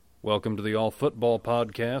Welcome to the All Football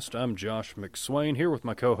Podcast. I'm Josh McSwain here with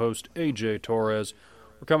my co-host AJ Torres.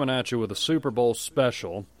 We're coming at you with a Super Bowl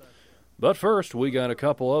special. But first, we got a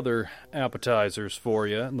couple other appetizers for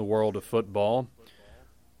you in the world of football.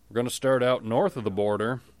 We're going to start out north of the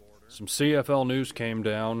border. Some CFL news came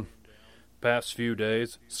down past few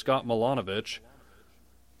days. Scott Milanovich,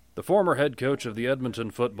 the former head coach of the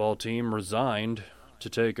Edmonton football team, resigned to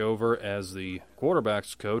take over as the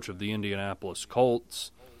quarterback's coach of the Indianapolis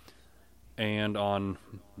Colts. And on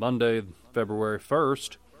Monday, February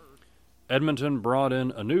 1st, Edmonton brought in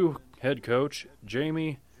a new head coach,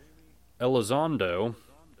 Jamie Elizondo.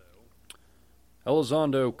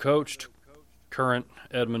 Elizondo coached current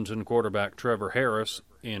Edmonton quarterback Trevor Harris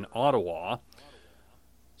in Ottawa.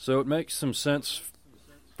 So it makes some sense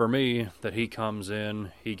for me that he comes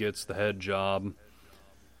in, he gets the head job,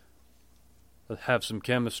 have some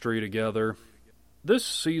chemistry together. This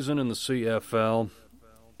season in the CFL,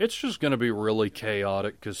 it's just going to be really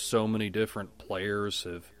chaotic because so many different players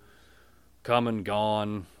have come and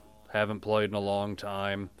gone, haven't played in a long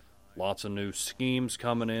time, lots of new schemes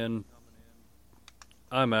coming in.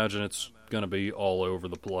 I imagine it's going to be all over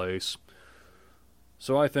the place.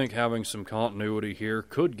 So I think having some continuity here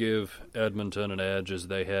could give Edmonton an edge as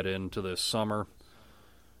they head into this summer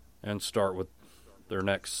and start with their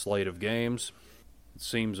next slate of games. It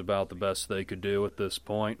seems about the best they could do at this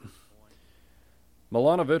point.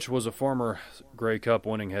 Milanovich was a former Grey Cup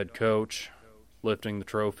winning head coach, lifting the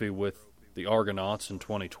trophy with the Argonauts in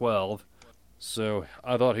 2012. So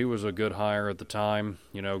I thought he was a good hire at the time.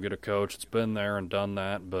 Get a coach that's been there and done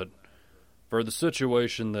that. But for the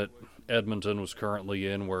situation that Edmonton was currently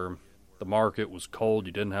in, where the market was cold,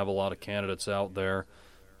 you didn't have a lot of candidates out there,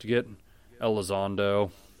 to get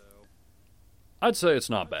Elizondo, I'd say it's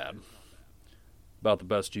not bad. About the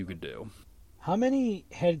best you could do. How many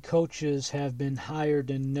head coaches have been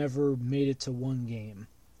hired and never made it to one game?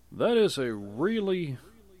 That is a really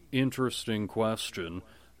interesting question.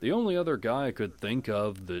 The only other guy I could think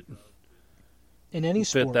of that in any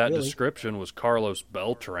sport, fit that really. description was Carlos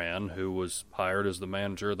Beltran, who was hired as the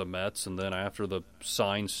manager of the Mets, and then after the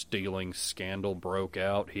sign-stealing scandal broke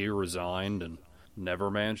out, he resigned and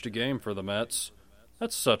never managed a game for the Mets.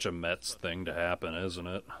 That's such a Mets thing to happen, isn't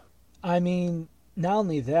it? I mean, not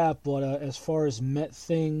only that, but as far as Met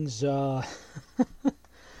things, the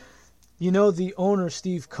owner,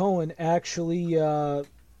 Steve Cohen, actually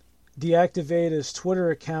deactivated his Twitter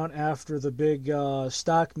account after the big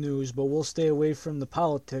stock news, but we'll stay away from the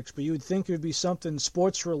politics. But you would think it would be something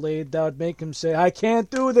sports-related that would make him say, I can't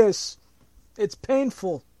do this. It's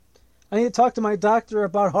painful. I need to talk to my doctor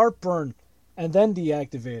about heartburn, and then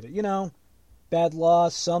deactivate it. Bad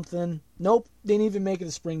loss, something. Nope, didn't even make it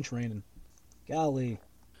to spring training. Golly.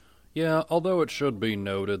 Yeah, although it should be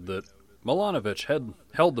noted that Milanovich had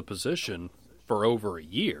held the position for over a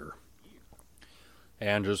year,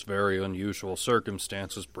 and just very unusual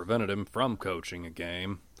circumstances prevented him from coaching a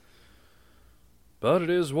game. But it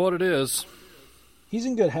is what it is. He's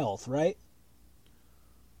in good health, right?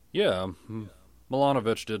 Yeah,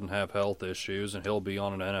 Milanovich didn't have health issues, and he'll be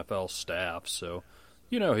on an NFL staff, so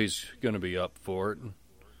he's going to be up for it.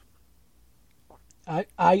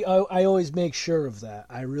 I always make sure of that.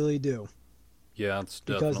 I really do. Yeah, it's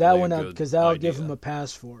definitely because that'll give him a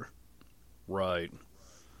pass for. Right.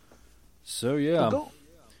 So yeah,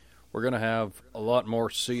 we're gonna have a lot more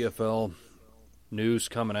CFL news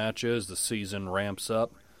coming at you as the season ramps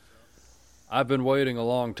up. I've been waiting a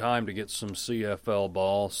long time to get some CFL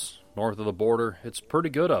balls north of the border. It's pretty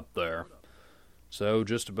good up there. So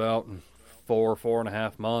just about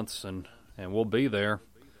 4.5 months, and we'll be there.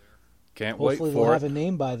 Can't wait for it. Hopefully we'll have a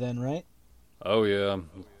name by then, right? Oh, yeah.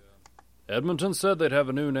 Edmonton said they'd have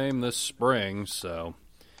a new name this spring, so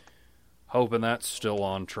hoping that's still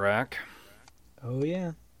on track. Oh,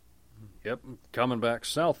 yeah. Yep, coming back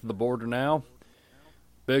south of the border now.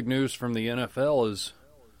 Big news from the NFL is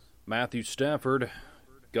Matthew Stafford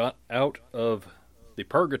got out of the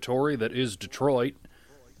purgatory that is Detroit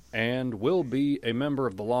and will be a member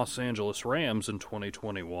of the Los Angeles Rams in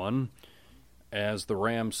 2021. As the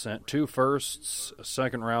Rams sent 2 firsts, a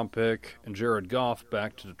second-round pick, and Jared Goff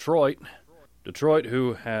back to Detroit. Detroit,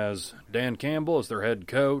 who has Dan Campbell as their head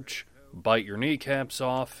coach, bite your kneecaps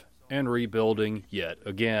off, and rebuilding yet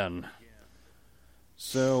again.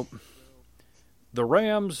 So, the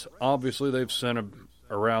Rams, obviously they've sent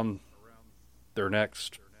around their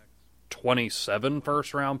next 27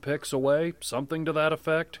 first-round picks away, something to that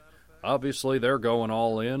effect. Obviously, they're going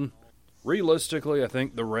all in. Realistically, I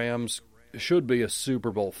think the Rams should be a Super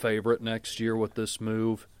Bowl favorite next year with this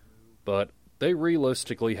move, but they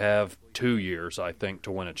realistically have 2 years, I think,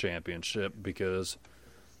 to win a championship because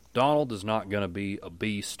Donald is not going to be a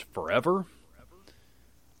beast forever.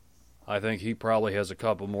 I think he probably has a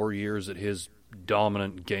couple more years at his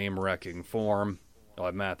dominant game-wrecking form. You'll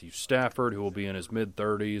have Matthew Stafford, who will be in his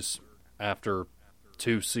mid-30s after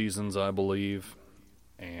 2 seasons, I believe.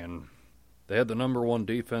 And they had the number 1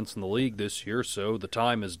 defense in the league this year, so the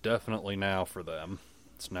time is definitely now for them.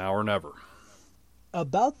 It's now or never.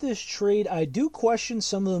 About this trade, I do question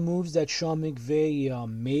some of the moves that Sean McVay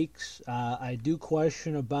makes. I do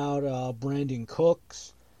question about Brandon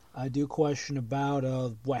Cooks. I do question about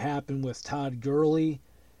what happened with Todd Gurley.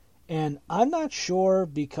 And I'm not sure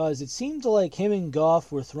because it seems like him and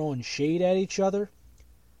Goff were throwing shade at each other.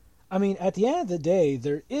 I mean, at the end of the day,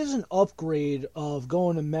 there is an upgrade of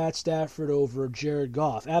going to Matt Stafford over Jared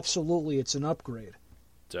Goff. Absolutely, it's an upgrade.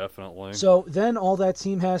 Definitely. So then all that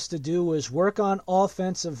team has to do is work on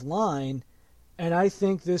offensive line, and I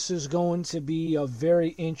think this is going to be a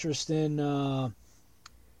very interesting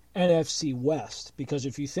NFC West. Because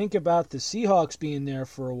if you think about the Seahawks being there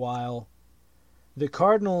for a while, the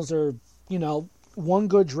Cardinals are, one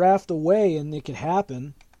good draft away, and it could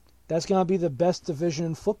happen. That's going to be the best division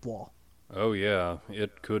in football. Oh, yeah.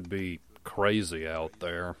 It could be crazy out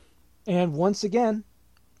there. And once again,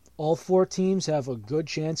 all 4 teams have a good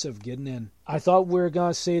chance of getting in. I thought we were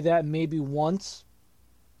going to say that maybe once.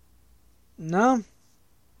 No.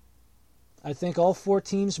 I think all 4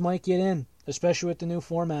 teams might get in, especially with the new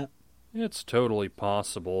format. It's totally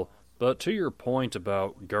possible. But to your point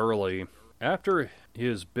about Gurley, after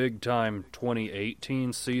his big-time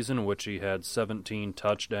 2018 season, in which he had 17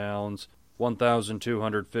 touchdowns,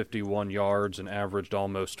 1,251 yards, and averaged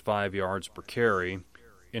almost 5 yards per carry,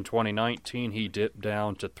 in 2019, he dipped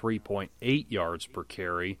down to 3.8 yards per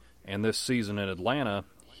carry, and this season in Atlanta,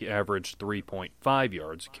 he averaged 3.5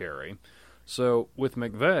 yards a carry. So, with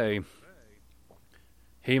McVay,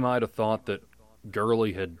 he might have thought that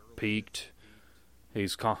Gurley had peaked.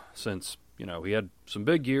 Since, he had some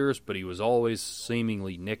big years, but he was always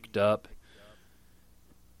seemingly nicked up.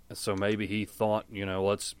 So maybe he thought,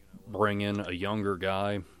 let's bring in a younger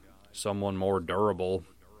guy, someone more durable,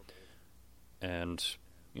 and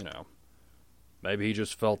maybe he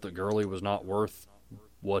just felt that Gurley was not worth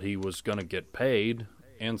what he was going to get paid,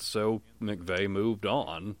 and so McVay moved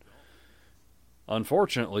on.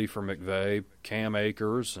 Unfortunately for McVay, Cam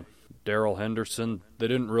Akers and Darrell Henderson, they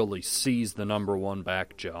didn't really seize the number 1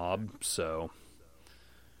 back job, so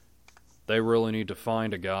they really need to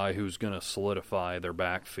find a guy who's going to solidify their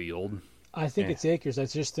backfield. I think it's Akers. I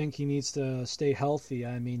just think he needs to stay healthy.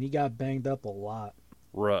 I mean, he got banged up a lot.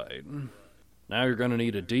 Right. Now you're going to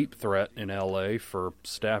need a deep threat in L.A. for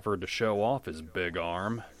Stafford to show off his big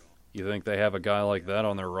arm. You think they have a guy like that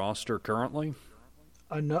on their roster currently?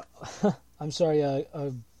 No, I'm sorry,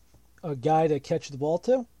 a guy to catch the ball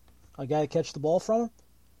to? A guy to catch the ball from him?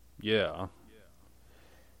 Yeah.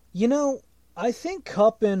 I think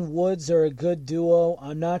Kupp and Woods are a good duo.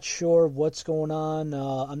 I'm not sure what's going on.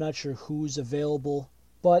 I'm not sure who's available.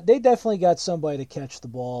 But they definitely got somebody to catch the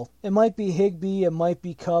ball. It might be Higbee, it might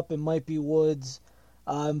be Kupp, it might be Woods.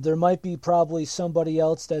 There might be probably somebody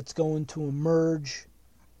else that's going to emerge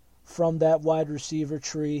from that wide receiver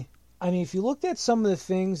tree. I mean, if you looked at some of the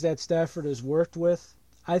things that Stafford has worked with,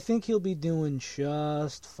 I think he'll be doing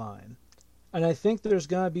just fine. And I think there's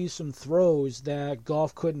going to be some throws that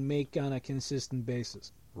Goff couldn't make on a consistent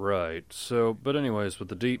basis. Right. So, but anyways, with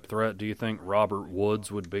the deep threat, do you think Robert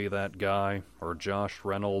Woods would be that guy? Or Josh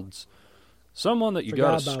Reynolds? Someone that you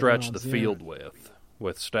got to stretch Reynolds, the field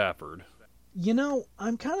with Stafford.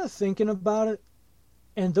 I'm kind of thinking about it,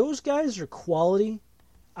 and those guys are quality.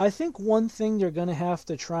 I think one thing they're going to have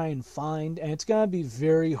to try and find, and it's going to be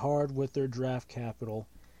very hard with their draft capital,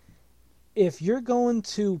 if you're going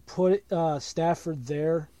to put Stafford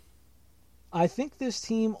there, I think this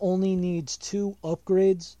team only needs 2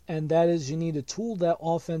 upgrades, and that is you need to tool that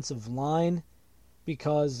offensive line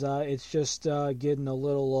because it's just getting a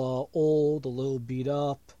little old, a little beat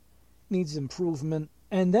up, needs improvement.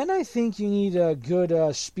 And then I think you need a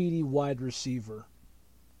good, speedy wide receiver.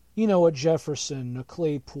 A Jefferson, a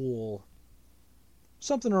Claypool,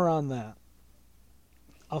 something around that.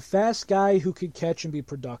 A fast guy who could catch and be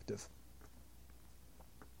productive.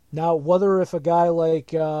 Now, whether if a guy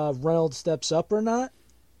like Reynolds steps up or not,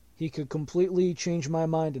 he could completely change my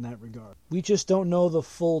mind in that regard. We just don't know the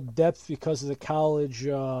full depth because of the college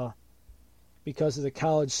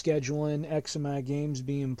scheduling, X amount of games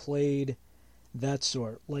being played, that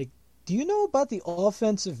sort. Do you know about the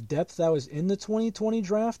offensive depth that was in the 2020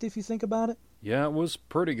 draft, if you think about it? Yeah, it was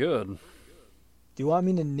pretty good. Do you want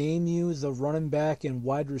me to name you the running back and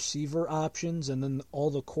wide receiver options and then all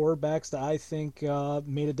the quarterbacks that I think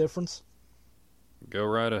made a difference? Go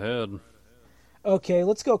right ahead. Okay,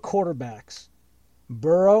 let's go quarterbacks.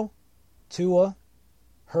 Burrow, Tua,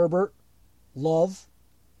 Herbert, Love,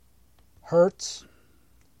 Hurts.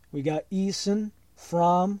 We got Eason,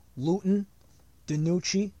 Fromm, Luton,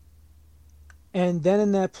 DiNucci. And then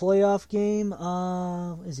in that playoff game,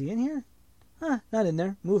 is he in here? Not in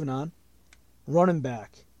there. Moving on. Running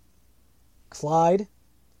back. Clyde,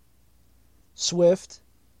 Swift,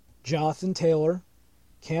 Jonathan Taylor,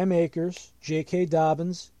 Cam Akers, J.K.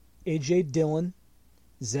 Dobbins, A.J. Dillon,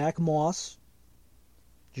 Zach Moss,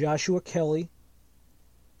 Joshua Kelly.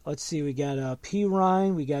 Let's see, we got P.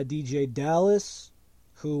 Ryan, we got DJ Dallas,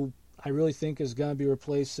 who I really think is going to be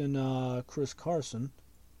replacing Chris Carson.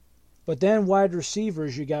 But then wide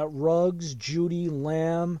receivers, you got Ruggs, Judy,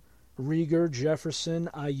 Lamb, Rieger, Jefferson,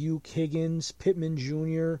 Ayuk, Higgins, Pittman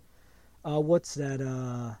Jr., what's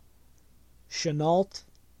that? Chenault,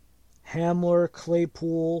 Hamler,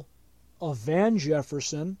 Claypool, Van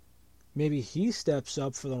Jefferson. Maybe he steps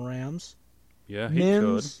up for the Rams. Yeah, he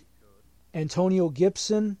Mims, could. Antonio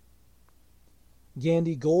Gibson,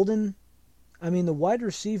 Gandy Golden. I mean, the wide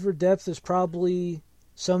receiver depth is probably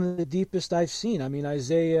some of the deepest I've seen. I mean,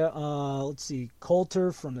 Isaiah,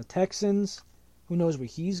 Coulter from the Texans. Who knows what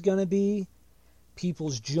he's going to be?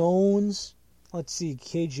 Peoples-Jones. Let's see,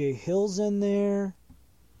 KJ Hill's in there.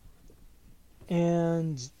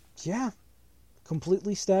 And, yeah,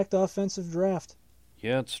 completely stacked offensive draft.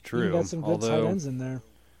 Yeah, it's true. You got some good tight ends in there.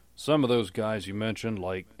 Some of those guys you mentioned,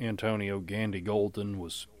 like Antonio Gandy Golden,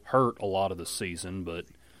 was hurt a lot of the season, but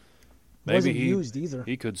maybe wasn't used either.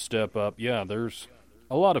 He could step up. Yeah, there's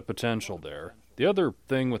a lot of potential there. The other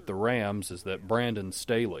thing with the Rams is that Brandon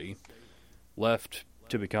Staley left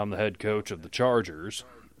to become the head coach of the Chargers.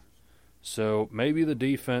 So maybe the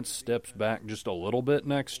defense steps back just a little bit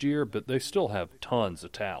next year, but they still have tons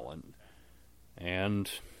of talent. And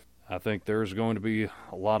I think there's going to be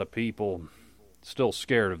a lot of people still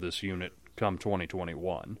scared of this unit come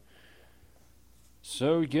 2021.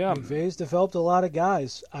 So, yeah. McVay's developed a lot of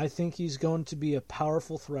guys. I think he's going to be a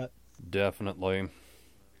powerful threat. Definitely.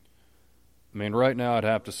 I mean, right now I'd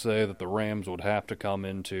have to say that the Rams would have to come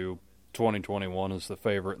into 2021 as the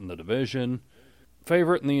favorite in the division.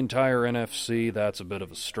 Favorite in the entire NFC, that's a bit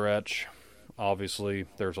of a stretch. Obviously,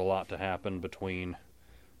 there's a lot to happen between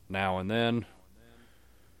now and then.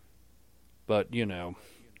 But, you know,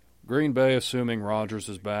 Green Bay, assuming Rodgers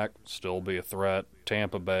is back, still be a threat.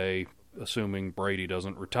 Tampa Bay, assuming Brady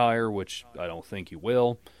doesn't retire, which I don't think he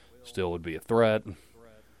will, still would be a threat. A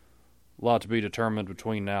lot to be determined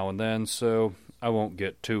between now and then, so I won't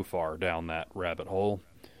get too far down that rabbit hole.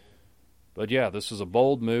 But yeah, this is a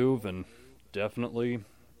bold move and definitely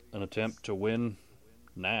an attempt to win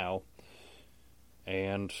now.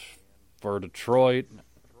 And for Detroit,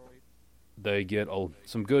 they get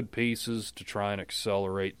some good pieces to try and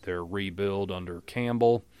accelerate their rebuild under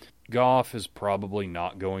Campbell. Goff is probably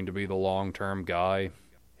not going to be the long-term guy.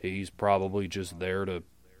 He's probably just there to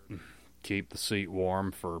keep the seat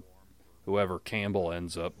warm for whoever Campbell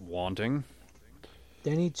ends up wanting.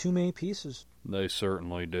 They need too many pieces. They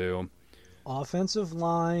certainly do. Offensive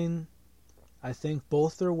line, I think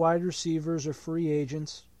both their wide receivers are free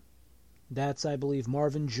agents. That's, I believe,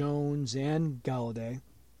 Marvin Jones and Galladay.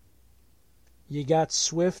 You got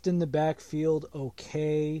Swift in the backfield,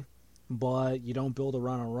 okay, but you don't build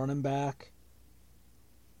around a running back.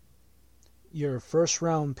 Your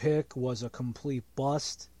first-round pick was a complete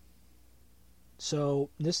bust. So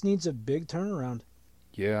this needs a big turnaround.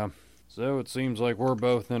 Yeah. So it seems like we're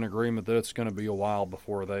both in agreement that it's going to be a while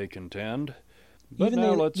before they contend. But Even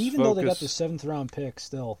though they got the 7th-round pick,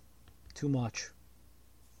 still, too much.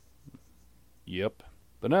 Yep.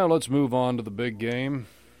 But now let's move on to the big game.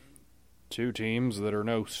 Two teams that are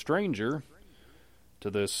no stranger to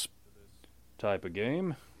this type of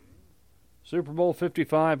game. Super Bowl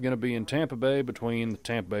 55 going to be in Tampa Bay between the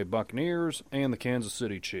Tampa Bay Buccaneers and the Kansas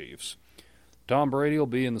City Chiefs. Tom Brady will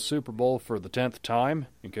be in the Super Bowl for the 10th time.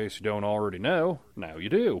 In case you don't already know, now you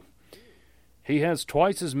do. He has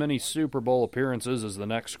twice as many Super Bowl appearances as the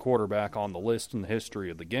next quarterback on the list in the history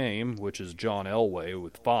of the game, which is John Elway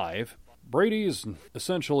with 5. Brady is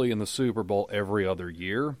essentially in the Super Bowl every other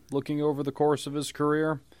year, looking over the course of his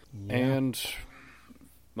career, and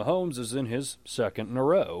Mahomes is in his 2nd in a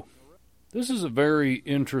row. This is a very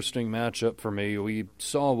interesting matchup for me. We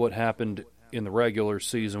saw what happened in the regular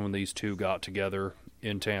season when these two got together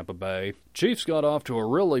in Tampa Bay. Chiefs got off to a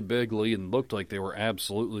really big lead and looked like they were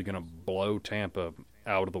absolutely going to blow Tampa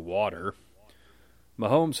out of the water.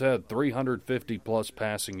 Mahomes had 350-plus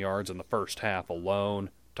passing yards in the first half alone.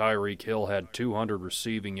 Tyreek Hill had 200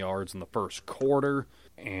 receiving yards in the first quarter.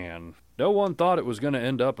 And no one thought it was going to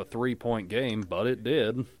end up a 3-point game, but it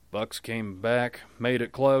did. Bucks came back, made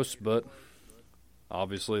it close, but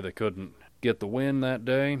obviously they couldn't get the win that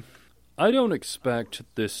day. I don't expect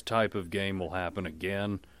this type of game will happen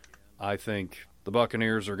again. I think the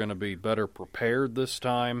Buccaneers are going to be better prepared this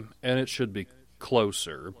time, and it should be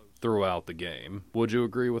closer throughout the game. Would you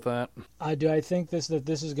agree with that? I do. I think this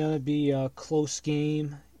is going to be a close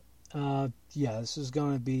game. This is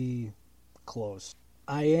going to be close.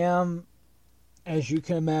 I am, as you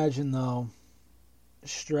can imagine, though,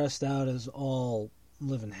 stressed out as all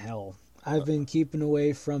living hell. I've been keeping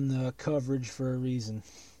away from the coverage for a reason.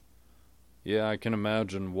 Yeah, I can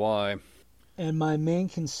imagine why. And my main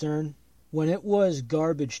concern, when it was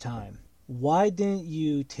garbage time, why didn't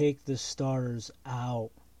you take the starters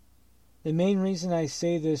out? The main reason I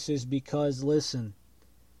say this is because, listen,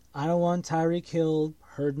 I don't want Tyreek Hill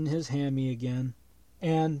hurting his hammy again.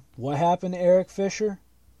 And what happened to Eric Fisher?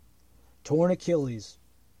 Torn Achilles.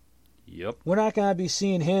 Yep. We're not going to be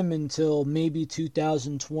seeing him until maybe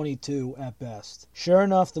 2022 at best. Sure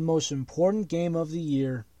enough, the most important game of the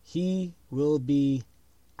year, he will be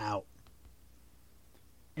out.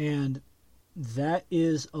 And that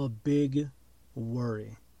is a big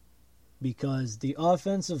worry. Because the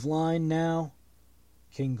offensive line now,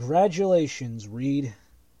 congratulations, Reed.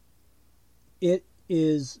 It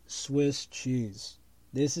is Swiss cheese.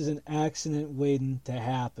 This is an accident waiting to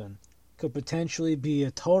happen. Could potentially be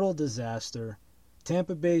a total disaster.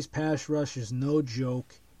 Tampa Bay's pass rush is no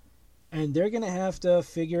joke. And they're going to have to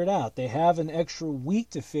figure it out. They have an extra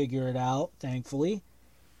week to figure it out, thankfully.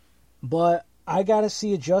 But I got to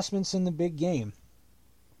see adjustments in the big game.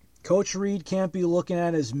 Coach Reed can't be looking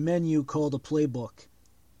at his menu called a playbook.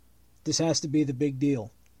 This has to be the big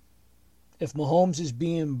deal. If Mahomes is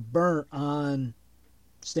being burnt on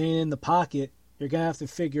staying in the pocket, you're going to have to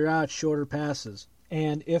figure out shorter passes.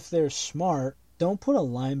 And if they're smart, don't put a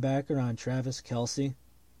linebacker on Travis Kelce.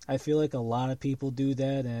 I feel like a lot of people do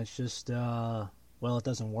that, and it's just, it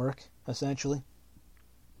doesn't work, essentially.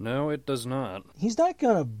 No, it does not. He's not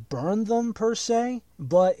going to burn them, per se,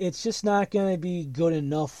 but it's just not going to be good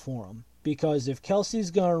enough for him. Because if Kelsey's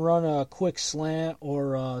going to run a quick slant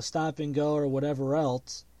or a stop and go or whatever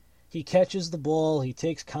else, he catches the ball, he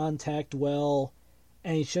takes contact well,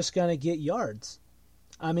 and he's just going to get yards.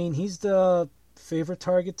 I mean, he's the favorite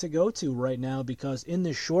target to go to right now because in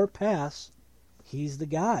the short pass, he's the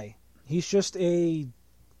guy. He's just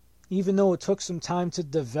even though it took some time to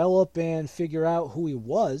develop and figure out who he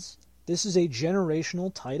was, this is a generational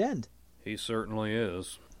tight end. He certainly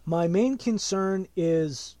is. My main concern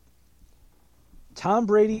is Tom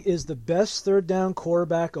Brady is the best third down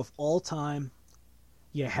quarterback of all time.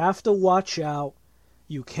 You have to watch out.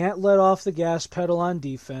 You can't let off the gas pedal on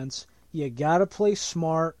defense. You got to play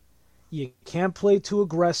smart. You can't play too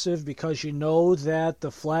aggressive because you know that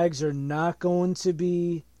the flags are not going to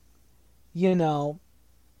be,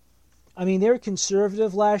 I mean, they were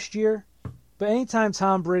conservative last year, but anytime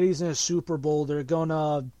Tom Brady's in a Super Bowl, they're going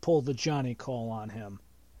to pull the Johnny call on him.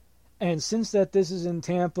 And since this is in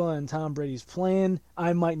Tampa and Tom Brady's playing,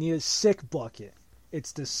 I might need a sick bucket.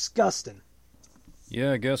 It's disgusting.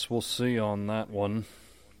 Yeah, I guess we'll see on that one.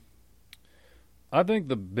 I think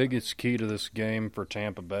the biggest key to this game for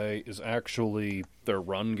Tampa Bay is actually their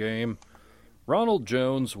run game. Ronald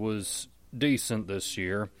Jones was decent this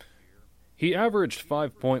year. He averaged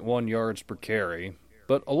 5.1 yards per carry,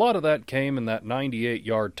 but a lot of that came in that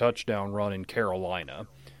 98-yard touchdown run in Carolina.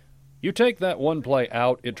 You take that one play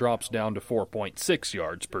out, it drops down to 4.6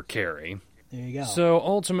 yards per carry. There you go. So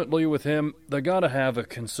ultimately with him, they got to have a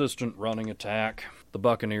consistent running attack. The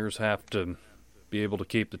Buccaneers have to be able to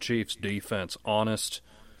keep the Chiefs' defense honest,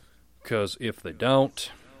 because if they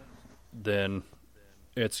don't, then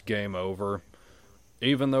it's game over.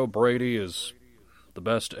 Even though Brady is the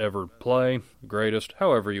best ever play, greatest,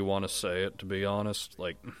 however you want to say it, to be honest,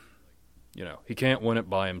 he can't win it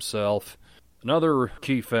by himself. Another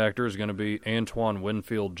key factor is going to be Antoine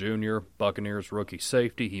Winfield Jr., Buccaneers rookie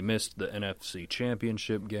safety. He missed the NFC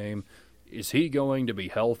Championship game. Is he going to be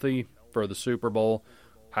healthy for the Super Bowl?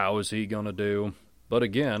 How is he going to do? But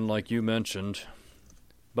again, like you mentioned,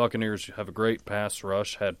 Buccaneers have a great pass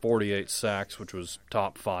rush, had 48 sacks, which was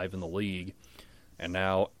top 5 in the league. And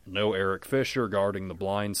now, no Eric Fisher guarding the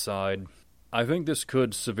blind side. I think this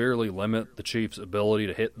could severely limit the Chiefs' ability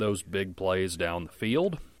to hit those big plays down the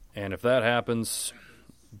field. And if that happens,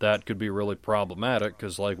 that could be really problematic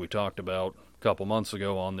because, like we talked about a couple months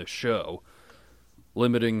ago on this show,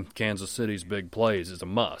 limiting Kansas City's big plays is a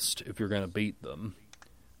must if you're going to beat them.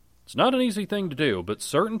 It's not an easy thing to do, but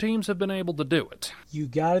certain teams have been able to do it. You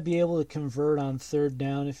got to be able to convert on third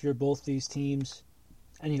down if you're both these teams.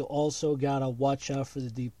 and you also got to watch out for the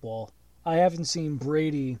deep ball. I haven't seen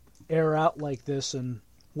Brady air out like this in,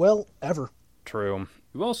 well, ever. True.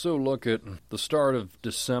 You also look at the start of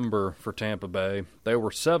December for Tampa Bay. They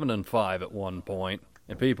were 7-5 at one point,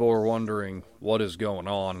 and people were wondering what is going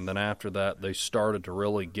on, and then after that they started to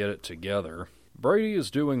really get it together. Brady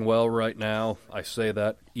is doing well right now. I say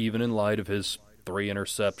that even in light of his 3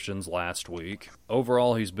 interceptions last week.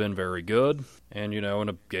 Overall, he's been very good, and in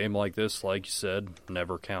a game like this, like you said,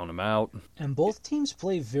 never count him out. And both teams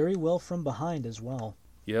play very well from behind as well.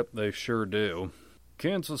 Yep, they sure do.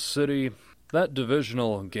 Kansas City, that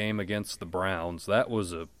divisional game against the Browns, that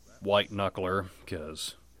was a white knuckler,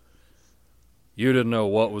 because you didn't know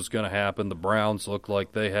what was going to happen. The Browns looked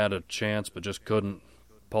like they had a chance, but just couldn't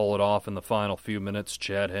pull it off in the final few minutes.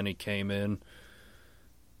 Chad Henne came in,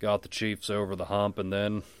 got the Chiefs over the hump, and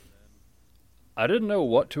then I didn't know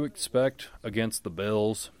what to expect against the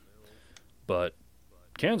Bills, but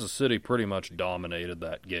Kansas City pretty much dominated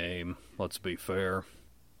that game, let's be fair.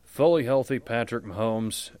 Fully healthy Patrick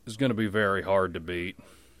Mahomes is going to be very hard to beat.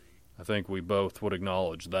 I think we both would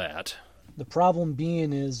acknowledge that. The problem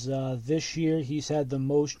being is this year he's had the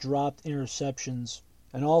most dropped interceptions.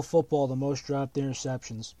 In all football, the most dropped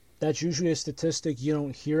interceptions. That's usually a statistic you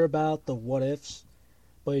don't hear about, the what-ifs.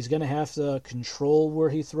 But he's going to have to control where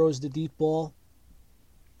he throws the deep ball.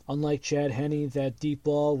 Unlike Chad Henne, that deep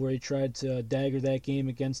ball where he tried to dagger that game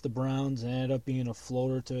against the Browns and ended up being a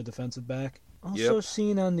floater to a defensive back. Also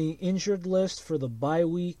seen on the injured list for the bye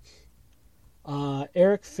week,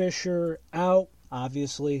 Eric Fisher out,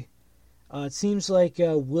 obviously. It seems like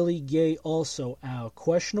Willie Gay also out.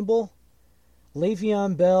 Questionable.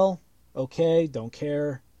 Le'Veon Bell, okay, don't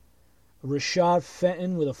care. Rashad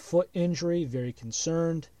Fenton with a foot injury, very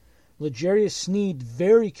concerned. L'Jarius Sneed,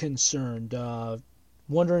 very concerned.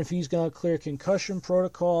 Wondering if he's going to clear concussion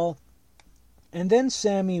protocol. And then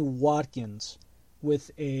Sammy Watkins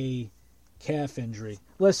with a calf injury.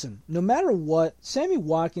 Listen, no matter what, Sammy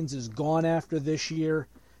Watkins is gone after this year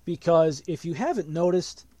because if you haven't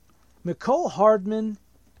noticed, Mecole Hardman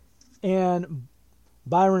and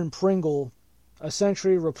Byron Pringle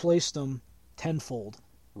essentially replaced him tenfold.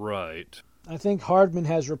 Right. I think Hardman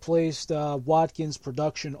has replaced Watkins'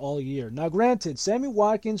 production all year. Now, granted, Sammy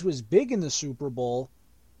Watkins was big in the Super Bowl,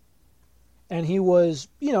 and he was,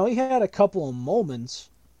 he had a couple of moments,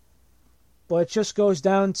 but it just goes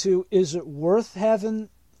down to, is it worth having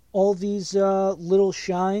all these little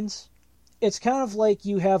shines? It's kind of like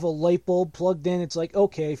you have a light bulb plugged in. It's like,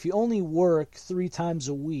 okay, if you only work 3 times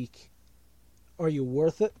a week, are you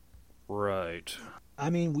worth it? Right. I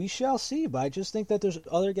mean, we shall see, but I just think that there's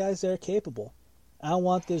other guys that are capable. I don't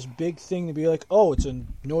want this big thing to be like, oh, it's a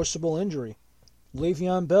noticeable injury.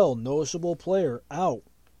 Le'Veon Bell, noticeable player, out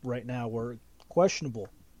right now, or questionable.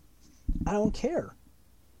 I don't care.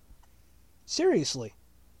 Seriously.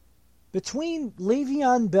 Between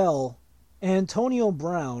Le'Veon Bell and Antonio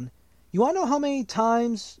Brown, you want to know how many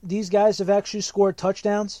times these guys have actually scored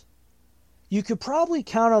touchdowns? You could probably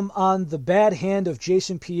count them on the bad hand of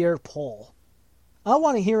Jason Pierre-Paul. I don't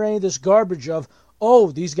want to hear any of this garbage of,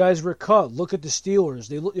 oh, these guys were cut. Look at the Steelers.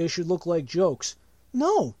 They should look like jokes.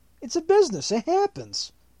 No, it's a business. It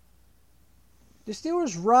happens. The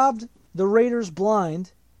Steelers robbed the Raiders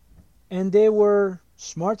blind, and they were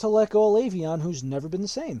smart to let go of Le'Veon, who's never been the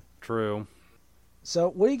same. True. So,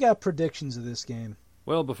 what do you got predictions of this game?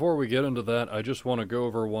 Well, before we get into that, I just want to go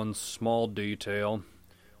over one small detail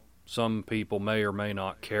some people may or may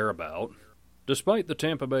not care about. Despite the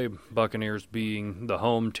Tampa Bay Buccaneers being the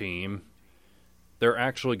home team, they're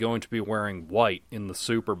actually going to be wearing white in the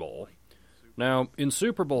Super Bowl. Now, in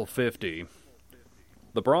Super Bowl 50,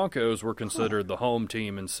 the Broncos were considered the home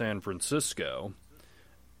team in San Francisco.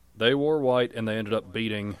 They wore white, and they ended up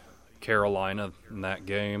beating Carolina in that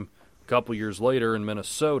game. A couple years later in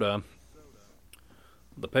Minnesota,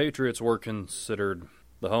 the Patriots were considered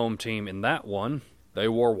the home team in that one. They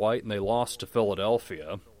wore white, and they lost to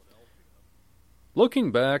Philadelphia.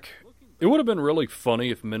 Looking back, it would have been really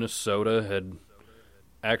funny if Minnesota had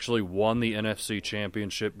actually won the NFC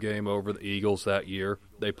Championship game over the Eagles that year.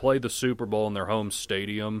 They played the Super Bowl in their home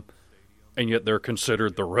stadium, and yet they're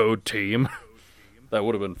considered the road team. That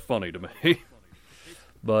would have been funny to me.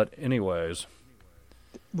 But anyways.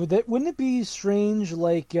 Wouldn't it be strange,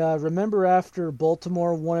 like, remember after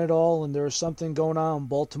Baltimore won it all and there was something going on in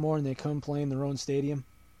Baltimore and they couldn't play in their own stadium?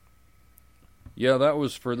 Yeah, that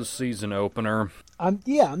was for the season opener. I'm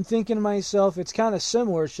thinking to myself, it's kind of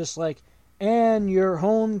similar. It's just like, and your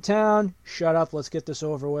hometown, shut up, let's get this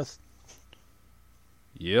over with.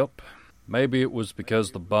 Yep. Maybe it was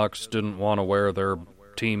because the Bucs didn't want to wear their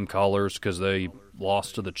team colors because they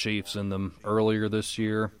lost to the Chiefs in them earlier this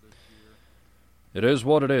year. It is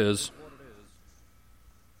what it is.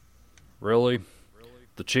 Really,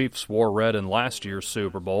 the Chiefs wore red in last year's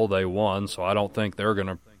Super Bowl. They won, so I don't think they're going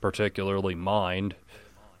to particularly mind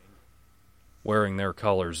wearing their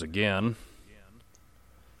colors again.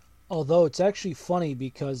 Although it's actually funny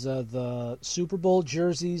because the Super Bowl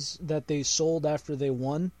jerseys that they sold after they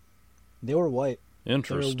won, they were white.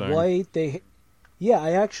 Interesting. They're white. Yeah,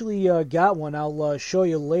 I actually got one. I'll show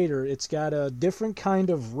you later. It's got a different kind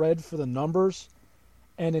of red for the numbers,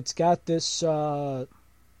 and it's got this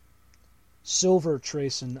silver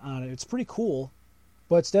tracing on it. It's pretty cool,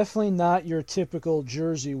 but it's definitely not your typical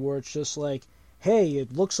jersey where it's just like, hey,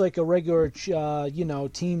 it looks like a regular,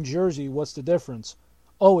 team jersey. What's the difference?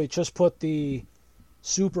 Oh, it just put the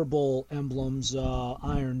Super Bowl emblems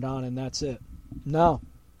ironed on, and that's it. No,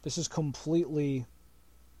 this is completely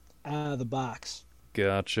out of the box.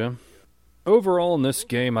 Gotcha. Overall, in this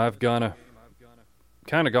game, I've kind of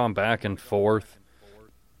gone back and forth.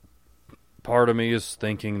 Part of me is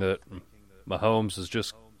thinking that Mahomes is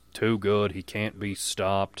just too good. He can't be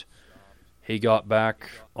stopped. He got back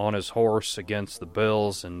on his horse against the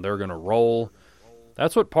Bills, and they're going to roll.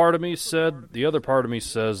 That's what part of me said. The other part of me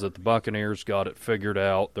says that the Buccaneers got it figured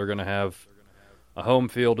out. They're going to have a home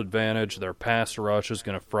field advantage. Their pass rush is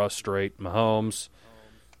going to frustrate Mahomes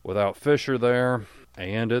without Fisher there.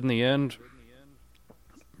 And in the end,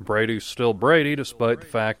 Brady's still Brady, despite the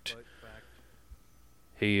fact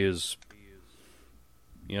he is,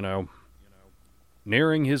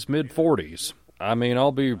 nearing his mid-40s. I mean,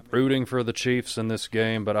 I'll be rooting for the Chiefs in this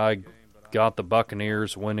game, but I got the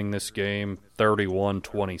Buccaneers winning this game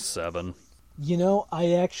 31-27.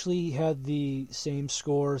 I actually had the same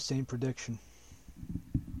score, same prediction.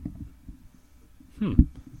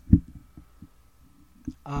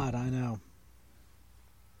 Odd, I know.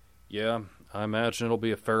 Yeah, I imagine it'll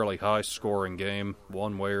be a fairly high-scoring game,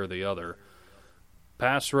 one way or the other.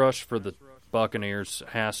 Pass rush for the Buccaneers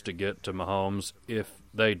has to get to Mahomes. If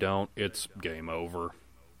they don't, it's game over.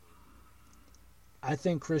 I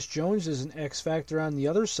think Chris Jones is an X factor on the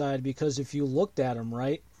other side because if you looked at him,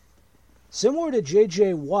 right, similar to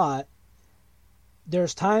J.J. Watt,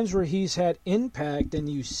 there's times where he's had impact and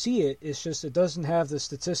you see it. It's just it doesn't have the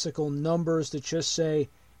statistical numbers that just say,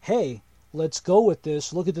 hey, let's go with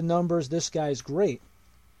this. Look at the numbers. This guy's great.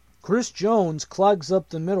 Chris Jones clogs up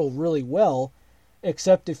the middle really well,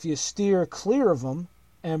 except if you steer clear of him,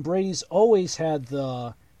 and Brady's always had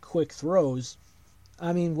the quick throws.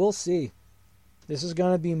 I mean, we'll see. This is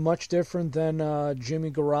going to be much different than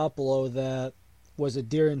Jimmy Garoppolo that was a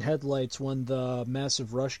deer in headlights when the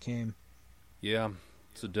massive rush came. Yeah,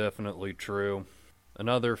 it's definitely true.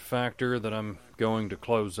 Another factor that I'm going to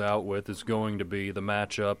close out with is going to be the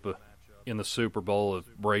matchup in the Super Bowl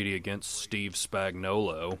of Brady against Steve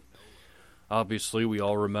Spagnuolo. Obviously, we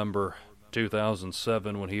all remember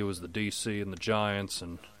 2007 when he was the DC and the Giants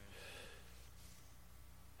and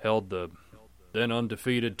held the then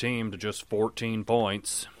undefeated team to just 14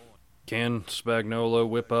 points. Can Spagnuolo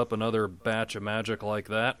whip up another batch of magic like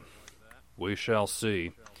that? We shall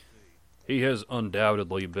see. He has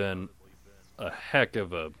undoubtedly been a heck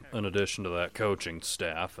of an addition to that coaching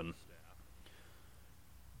staff, and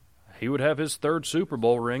he would have his third Super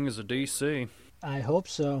Bowl ring as a DC. I hope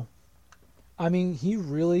so. I mean, he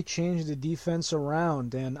really changed the defense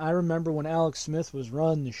around, and I remember when Alex Smith was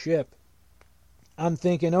running the ship, I'm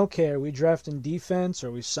thinking, okay, are we drafting defense?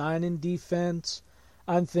 Are we signing defense?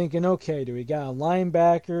 I'm thinking, okay, do we got a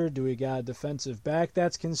linebacker? Do we got a defensive back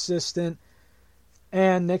that's consistent?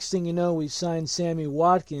 And next thing you know, we signed Sammy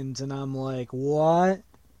Watkins, and I'm like, what?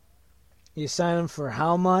 You signed him for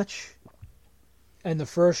how much? And the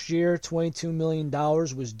first year, $22 million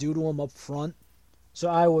was due to him up front. So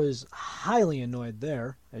I was highly annoyed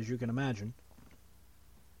there, as you can imagine.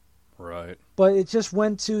 Right. But it just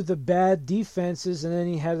went to the bad defenses, and then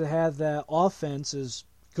he had to have that offense, as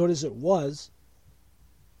good as it was.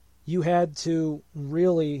 You had to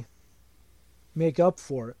really make up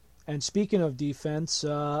for it. And speaking of defense,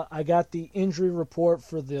 I got the injury report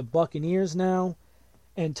for the Buccaneers now.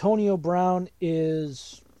 Antonio Brown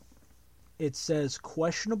is, it says,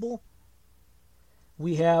 questionable.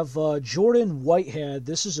 We have Jordan Whitehead.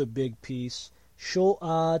 This is a big piece.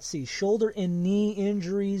 Shoulder and knee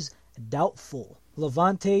injuries, doubtful.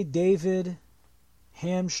 Levante David,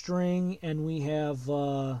 hamstring. And we have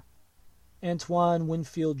Antoine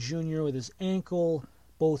Winfield Jr. with his ankle,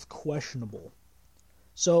 both questionable.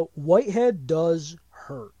 So Whitehead does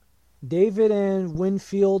hurt. David and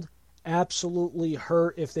Winfield absolutely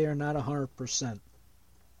hurt if they are not 100%.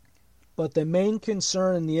 But the main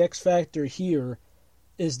concern and the X factor here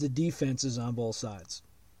is the defenses on both sides.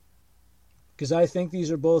 Because I think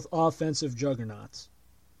these are both offensive juggernauts.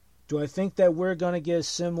 Do I think that we're going to get a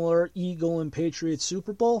similar Eagle and Patriots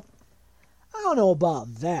Super Bowl? I don't know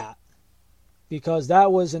about that. Because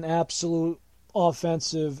that was an absolute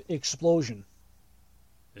offensive explosion.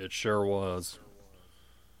 It sure was.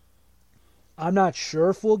 I'm not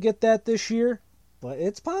sure if we'll get that this year, but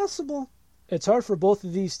it's possible. It's hard for both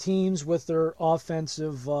of these teams with their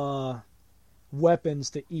offensive weapons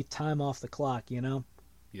to eat time off the clock, you know?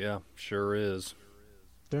 Yeah, sure is.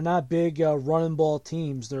 They're not big running ball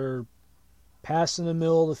teams. They're pass in the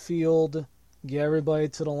middle of the field, get everybody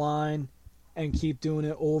to the line, and keep doing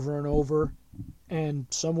it over and over. And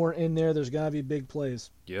somewhere in there, there's got to be big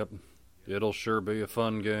plays. Yep. It'll sure be a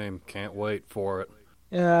fun game. Can't wait for it.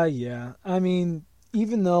 Yeah. I mean,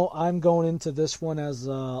 even though I'm going into this one as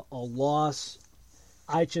a loss,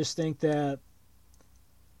 I just think that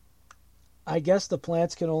I guess the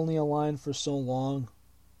plants can only align for so long.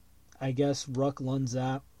 I guess luck runs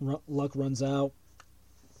out.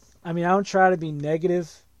 I mean, I don't try to be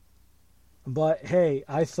negative, but hey,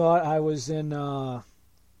 I thought I was in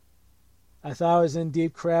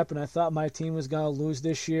deep crap, and I thought my team was going to lose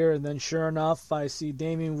this year, and then sure enough, I see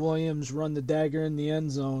Damian Williams run the dagger in the end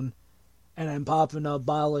zone, and I'm popping a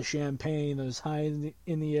bottle of champagne as high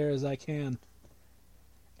in the air as I can.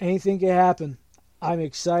 Anything can happen. I'm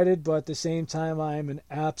excited, but at the same time, I'm an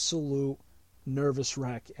absolute nervous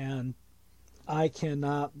wreck, and I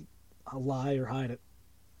cannot lie or hide it.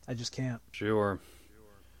 I just can't. Sure.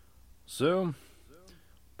 So,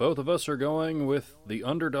 both of us are going with the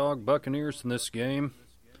underdog Buccaneers in this game,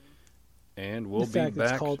 and we'll be back. In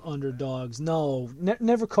fact, it's called underdogs. No,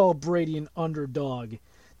 never call Brady an underdog.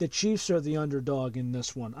 The Chiefs are the underdog in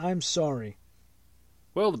this one. I'm sorry.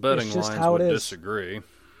 Well, the betting lines would disagree.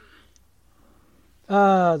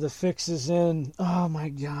 The fix is in. Oh, my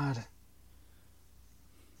God.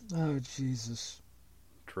 Oh, Jesus.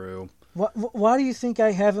 True. Why do you think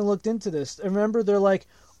I haven't looked into this? Remember, they're like,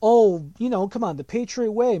 oh, come on, the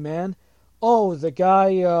Patriot way, man. Oh, the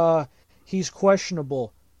guy, he's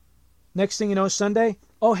questionable. Next thing you know, Sunday,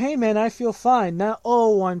 oh, hey, man, I feel fine. Now,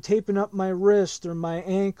 oh, I'm taping up my wrist or my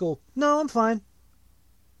ankle. No, I'm fine.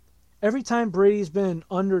 Every time Brady's been an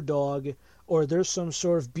underdog, or there's some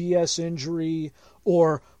sort of BS injury,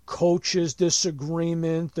 or coaches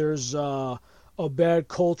disagreement, there's a bad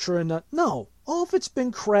culture, and no. All of it's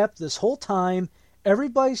been crap this whole time.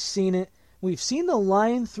 Everybody's seen it. We've seen the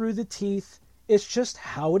lion through the teeth. It's just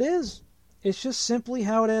how it is. It's just simply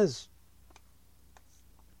how it is.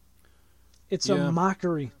 It's a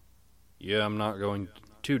mockery. Yeah, I'm not going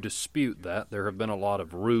to dispute that. There have been a lot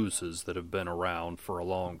of ruses that have been around for a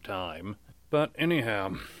long time. But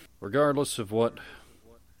anyhow, regardless of what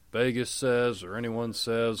Vegas says or anyone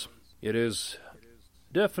says, it is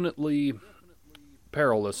definitely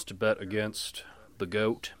perilous to bet against the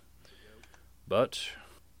GOAT. But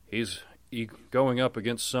he's going up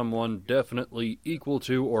against someone definitely equal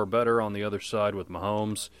to or better on the other side with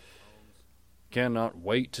Mahomes. Cannot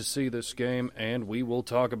wait to see this game, and we will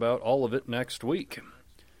talk about all of it next week.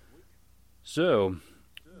 So,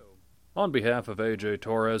 on behalf of AJ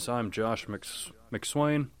Torres, I'm Josh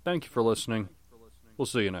McSwain. Thank you for listening. We'll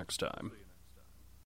see you next time.